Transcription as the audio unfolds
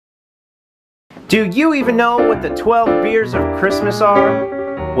Do you even know what the 12 beers of Christmas are?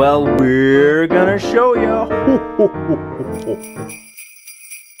 Well, we're gonna show ya.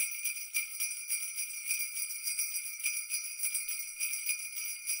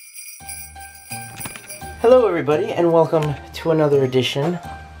 Hello everybody, and welcome to another edition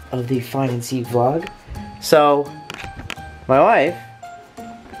of the Find and Seek vlog. So, my wife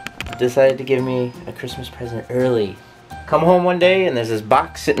decided to give me a Christmas present early. Come home one day and there's this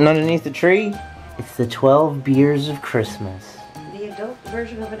box sitting underneath the tree. It's the 12 beers of Christmas. The adult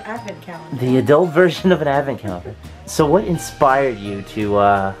version of an advent calendar. The adult version of an advent calendar. So what inspired you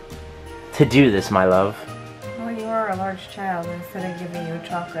to do this, my love? Well, you are a large child. Instead of giving you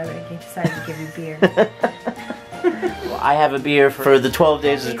chocolate, I decided to give you beer. Well, I have a beer for the 12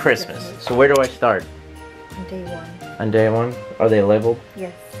 days of Christmas. So where do I start? On day one. On day one? Are they labeled?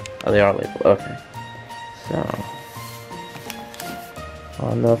 Yes. Oh, they are labeled. Okay. So,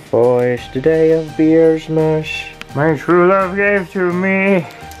 on the first day of Beersmas, my true love gave to me.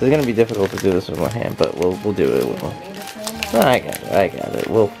 It's gonna be difficult to do this with my hand, but we'll do it. I got it.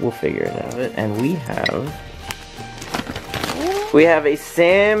 We'll figure it out. And we have a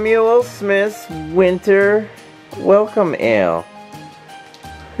Samuel Smith's Winter Welcome Ale.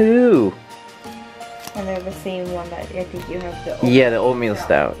 Ooh. And they're the same one that I think you have the oatmeal. Yeah, the oatmeal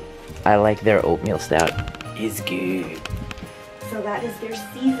stout. I like their oatmeal stout. It's good. So that is their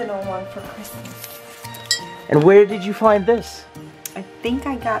seasonal one for Christmas. And where did you find this? I think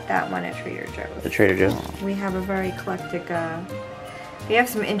I got that one at Trader Joe's. The Trader Joe's. We have a very eclectic, we have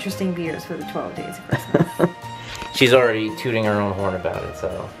some interesting beers for the 12 days of Christmas. She's already tooting her own horn about it,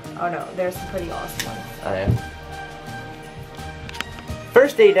 so. Oh no, there's some pretty awesome ones. I am.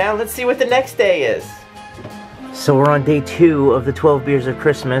 First day down, let's see what the next day is. So we're on day 2 of the 12 beers of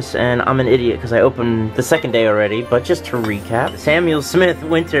Christmas, and I'm an idiot because I opened the second day already, but just to recap, Samuel Smith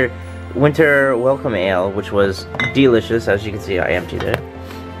Winter Welcome Ale, which was delicious. As you can see, I emptied it.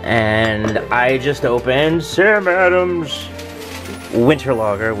 And I just opened Sam Adams Winter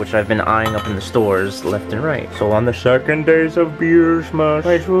Lager, which I've been eyeing up in the stores left and right. So on the second days of Beersmas,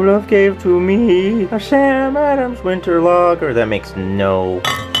 my true love gave to me a Sam Adams Winter Lager. That makes no,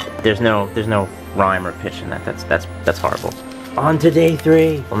 there's no rhyme or pitch in that. That's horrible. On to day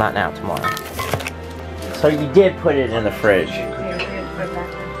 3. Well, not now, tomorrow. So you did put it in the fridge.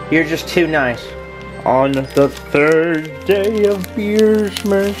 You're just too nice. On the 3rd day of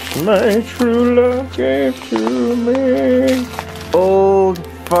Beersmas, my true love gave to me Old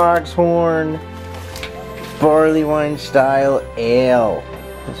Foxhorn barley wine style ale.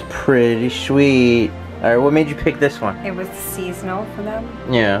 It's pretty sweet. Alright, what made you pick this one? It was seasonal for them.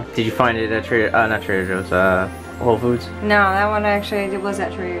 Yeah. Did you find it at not Trader Joe's, Whole Foods? No, that one actually it was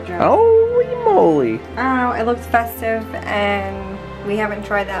at Trader Joe's. Holy moly. I don't know, it looks festive and we haven't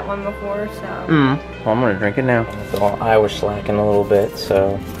tried that one before, so. Well, I'm gonna drink it now. Well, I was slacking a little bit,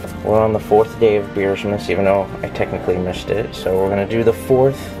 so we're on the 4th day of Beersmas, even though I technically missed it. So we're gonna do the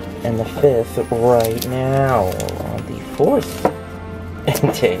 4th and the 5th right now. On the 4th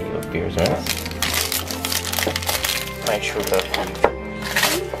day of Beersmas, my true love,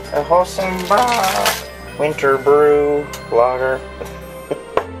 a wholesome winter brew lager.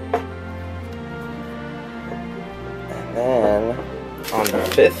 And then on the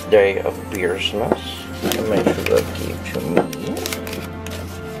 5th day of Beersmas, my true love gave to me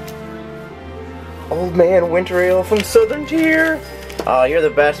Old Man Winter Ale from Southern Tier. Oh, you're the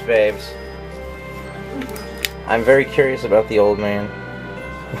best, babes. I'm very curious about the old man.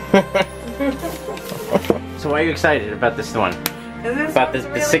 So why are you excited about this one? About the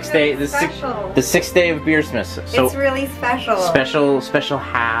 6th day, the 6th day of Beersmas. So it's really special. Special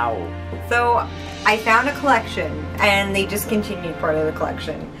how? So I found a collection, and they discontinued part of the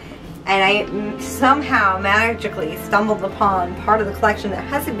collection. And I somehow magically stumbled upon part of the collection that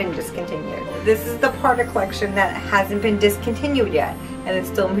hasn't been discontinued. This is the part of the collection that hasn't been discontinued yet, and it's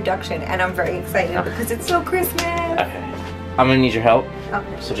still in production. And I'm very excited because it's so Christmas. Okay, I'm gonna need your help.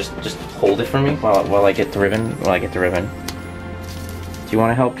 Okay. So just hold it for me while I get the ribbon. Do you want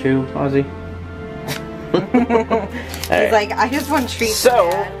to help too, Ozzy? He's like, I just want treats.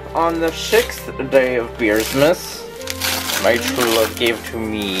 So on the 6th day of Beersmas, my true love gave to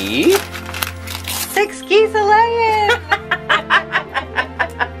me 6 geese a laying.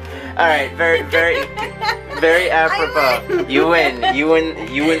 All right, very apropos. You win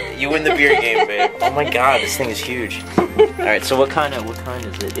the beer game, babe. Oh my God, this thing is huge. All right, so what kind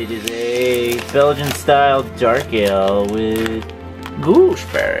is it? It is a Belgian style dark ale with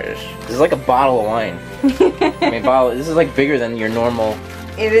gooseberries. This is like a bottle of wine. I mean, this is like bigger than your normal.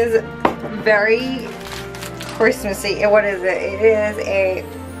 It is very Christmassy. What is it? It is a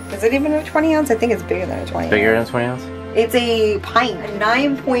Is it even a 20 ounce? I think it's bigger than a 20 Bigger ounce. than 20 ounce? It's a pint, a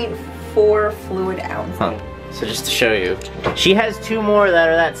 9.4 fluid ounce. Huh. So just to show you, she has 2 more that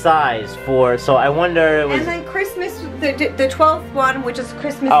are that size for, so I wonder it was... And then Christmas, the 12th one, which is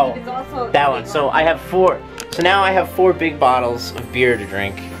Christmas Oh, Eve, is also... that one. So I have 4. So now I have 4 big bottles of beer to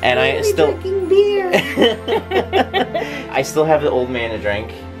drink, and I still... drinking beer. I still have the Old Man to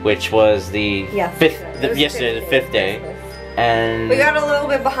drink, which was the yesterday, the 5th day. Christmas. And We got a little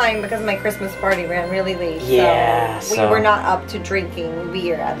bit behind because my Christmas party ran really late. Yeah, so so- we were not up to drinking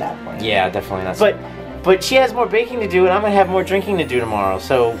beer at that point. yeah, definitely not. But she has more baking to do, and I'm gonna have more drinking to do tomorrow.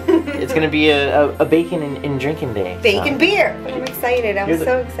 So it's gonna be a bacon and drinking day. Bacon beer. I'm excited. I'm You're the-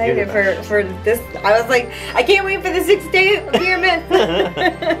 so you're excited the for this. I was like, I can't wait for the 6th day of beer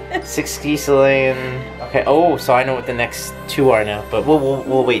myth. 6 ski sleighing. Okay. Oh, so I know what the next 2 are now. But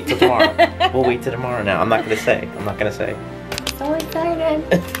we'll wait till tomorrow. We'll wait till tomorrow. Now I'm not gonna say. So excited.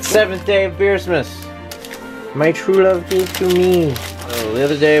 7th day of Beersmas. My true love gave to me. So the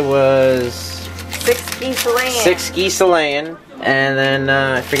other day was 6 ski sleighing. 6 ski sleighing, and then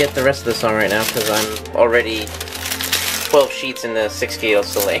I forget the rest of the song right now because I'm already 12 sheets in the 6 ski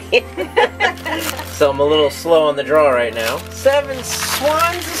sleighing. So I'm a little slow on the draw right now. 7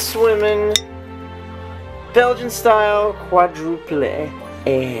 swans a swimming, Belgian style quadruple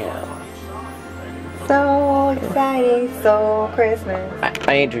ale. So exciting. So Christmas.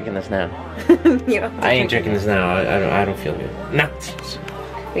 I ain't drinking this now. You know, I ain't drinking this now. I don't feel good. No.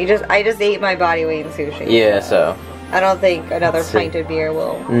 I just ate my body weight in sushi. Yeah, so. I don't think another Let's see. pint of beer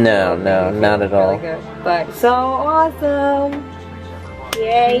will. No, not at all. Really good. But so awesome!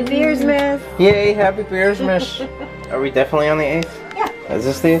 Yay, Beersmas! Yay, happy Beersmas! Are we definitely on the 8th? Yeah. Is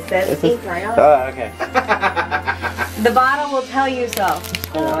this the? Says is this- 8th right on. Oh, okay. The bottle will tell you so.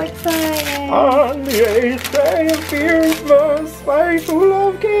 So excited! On the 8th day of Beersmas, my true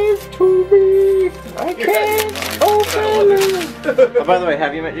love gave to me. I can't open it. Oh, by the way,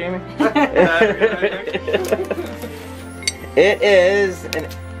 have you met Jamie? It is an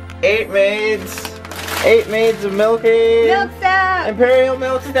 8 maids of milky. Milk stout! Imperial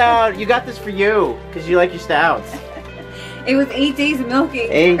milk stout. You got this for you, because you like your stouts. It was 8 days of milking.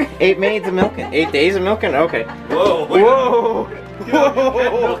 8 maids of milking. 8 days of milking? Okay. Whoa! Whoa!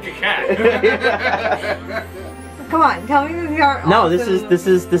 Milk a cat. Come on, tell me these are No, awesome this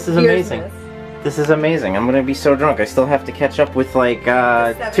is amazing. Beersmas. This is amazing. I'm gonna be so drunk. I still have to catch up with like 2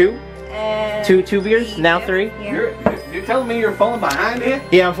 And two beers. Now 3. Yeah. You're telling me you're falling behind here?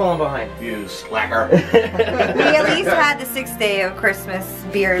 Yeah, I'm falling behind. You slacker. We at least had the 6th day of Christmas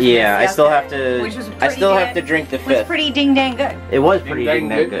beers. Yeah, I still have to. Which was I pretty still have good. to drink the It was 5th. pretty ding dang good. It was pretty dang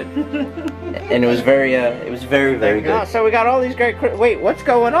Ding-dang good, and it was very very good. Oh, so we got all these great. Wait, what's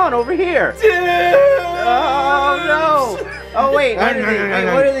going on over here? Oh no! Oh wait, what are these? Wait,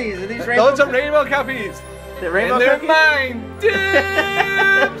 what are these? Are these rainbow? Those are rainbow cuppies. The rainbow And they're cookies? mine.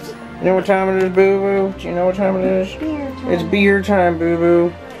 Dibs. You know what time it is, boo boo? Do you know what time it is? It's beer time, boo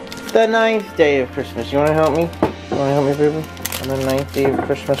boo. The 9th day of Christmas. You wanna help me? You wanna help me, boo boo? On the 9th day of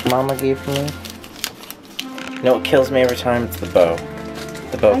Christmas, Mama gave for me. You know what kills me every time? It's the bow.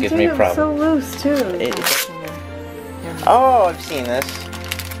 The bow gives me problems. so loose too. Oh, I've seen this.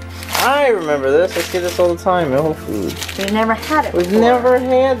 I remember this. I see this all the time at Whole Foods. We never had it. We've before. never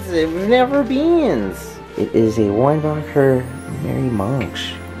had it. We've never beans. It is a Weinbacher Merry Monks.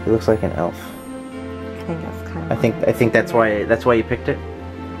 It looks like an elf. I think that's kind of. I think that's why you picked it.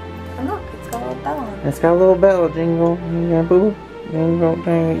 Oh, look, it's got a little bell on it. It's got a little bell. Jingle, boo, jingle,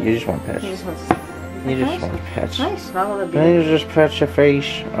 jingle. You just want pets. You just want to. You just want pets. Nice, smell the Then beer. you just pet your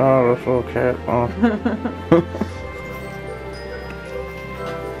face. Oh, this little cat. Oh.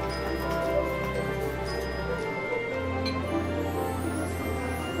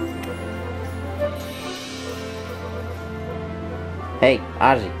 Hey,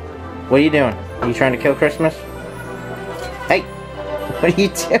 Ozzy, what are you doing? Are you trying to kill Christmas? Hey, what are you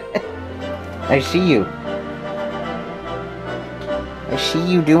doing? I see you. I see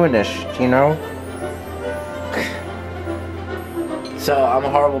you doing this, do you know? So, I'm a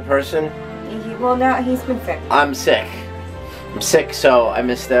horrible person. Well, now he's been sick. I'm sick. I'm sick, so I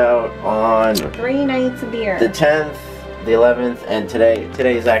missed out on 3 nights of beer. the 10th, the 11th, and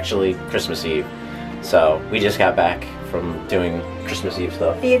today is actually Christmas Eve. So, we just got back from doing Christmas Eve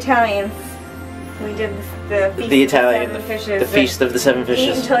stuff. The Italians. We did the feast The of Italian, the 7 fishes. the feast of the 7 Eat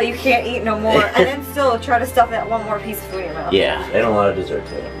fishes. until you can't eat no more, and then still try to stuff that one more piece of food in your mouth. Yeah, and a lot of dessert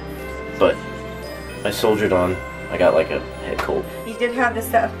too. But I soldiered on. I got like a head cold. You did have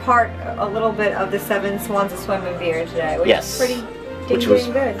this a little bit of the 7 Swans of Swimming beer today, which Yes. is pretty Which was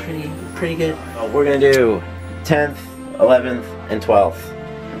good. pretty good. We're gonna do 10th, 11th, and 12th.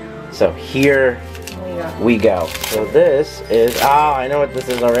 So here we go. So this is, I know what this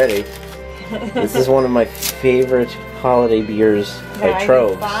is already. This is one of my favorite holiday beers by I've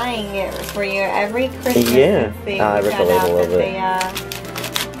Trogs. been buying it for you every Christmas. Yeah. Since they I ripped the found label out a little that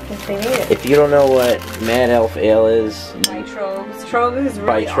since they made it. If you don't know what Mad Elf Ale is, By Trogs. Trogs is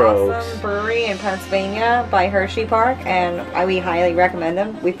By really Trogs. awesome brewery in Pennsylvania by Hershey Park, and we highly recommend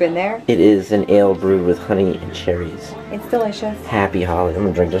them. We've been there. it is an ale brewed with honey and cherries. It's delicious. Happy holiday. I'm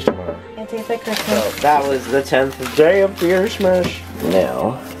gonna drink this tomorrow. It tastes like So Christmas. that was the 10th day of Beer Smash.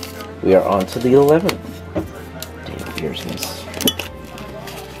 Now we are on to the 11th day of Beer Smash.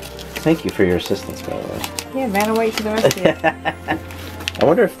 Thank you for your assistance, by the way. Yeah, Vanna White to the rescue. I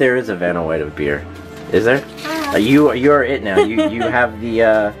wonder if there is a Vanna White of beer. Is there? You are it now. You have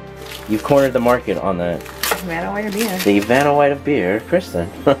the you've cornered the market on that. Vanna White of beer. The Vanna White of beer, Kristen.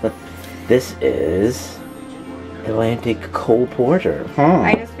 This is Atlantic Cole Porter.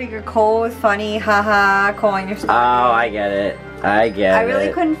 I just figured Cole was funny, haha, Cole in your story. Oh, I get it. I get I it.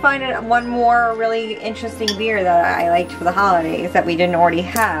 really couldn't find one more really interesting beer that I liked for the holidays that we didn't already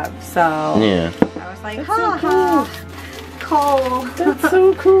have, so Yeah. I was like, haha, Cole. That's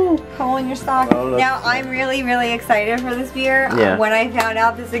so cool. Cole in your stock. Oh, that's Now, I'm really, really excited for this beer. Yeah. When I found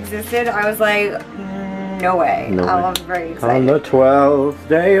out this existed, I was like, no way. No way. I'm very On the excited. 12th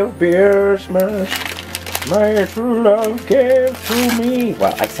day of Beer Smash, my true love gave to me.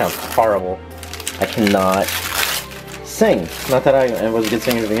 Wow, I sound horrible. I cannot sing. Not that I was a good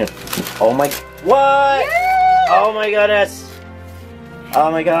singer to begin. Oh my, what? Oh my goodness. Oh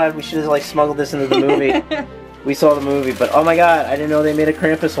my god, we should have like smuggled this into the movie. We saw the movie, but oh my god, I didn't know they made a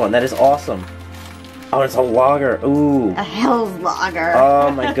Krampus one. That is awesome. Oh, it's a lager. Ooh. A Hell's Lager. Oh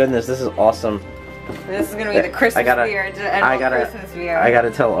my goodness, this is awesome. This is gonna be the Christmas beer. Christmas beer. I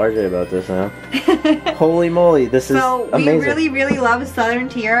gotta tell RJ about this now. Holy moly, this is So amazing. we really, really love Southern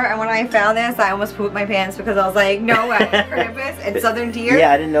Tier, and when I found this, I almost pooped my pants because I was like, no way, Krampus and Southern Tier.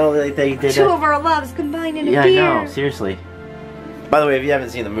 Yeah, I didn't know that they did Two that. of our loves combined in a Yeah, beer. I know, seriously. By the way, if you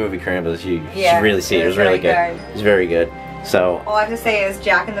haven't seen the movie Krampus, you Yeah, should really see it. It was really good. It's very good. So, All I have to say is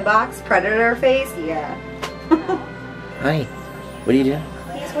Jack in the Box, Predator face, yeah. hi. What are you doing?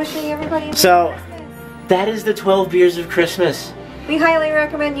 He's wishing everybody a So- Merry Christmas. That is the 12 beers of Christmas. We highly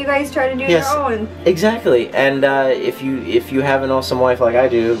recommend you guys try to do Yes. your own. Exactly. And if you have an awesome wife like I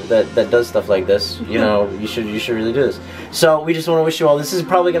do that does stuff like this, you know, you should really do this. So we just want to wish you all. This is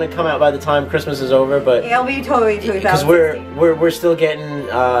probably going to come out by the time Christmas is over, but It'll be totally 2016. because we're still getting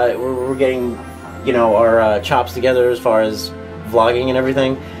we're getting, you know, our chops together as far as vlogging and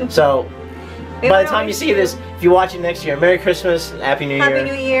everything. So by the time you see this, if you watch it next year, Merry Christmas, Happy New Year. Happy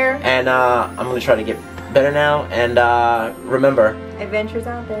New Year. And I'm gonna try to get better now. And remember, Adventures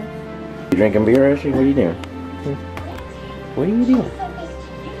out there. you drinking beer, Ashley? What are you doing? What are you doing?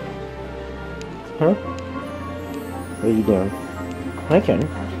 Huh? What are you doing? Hi, Ken.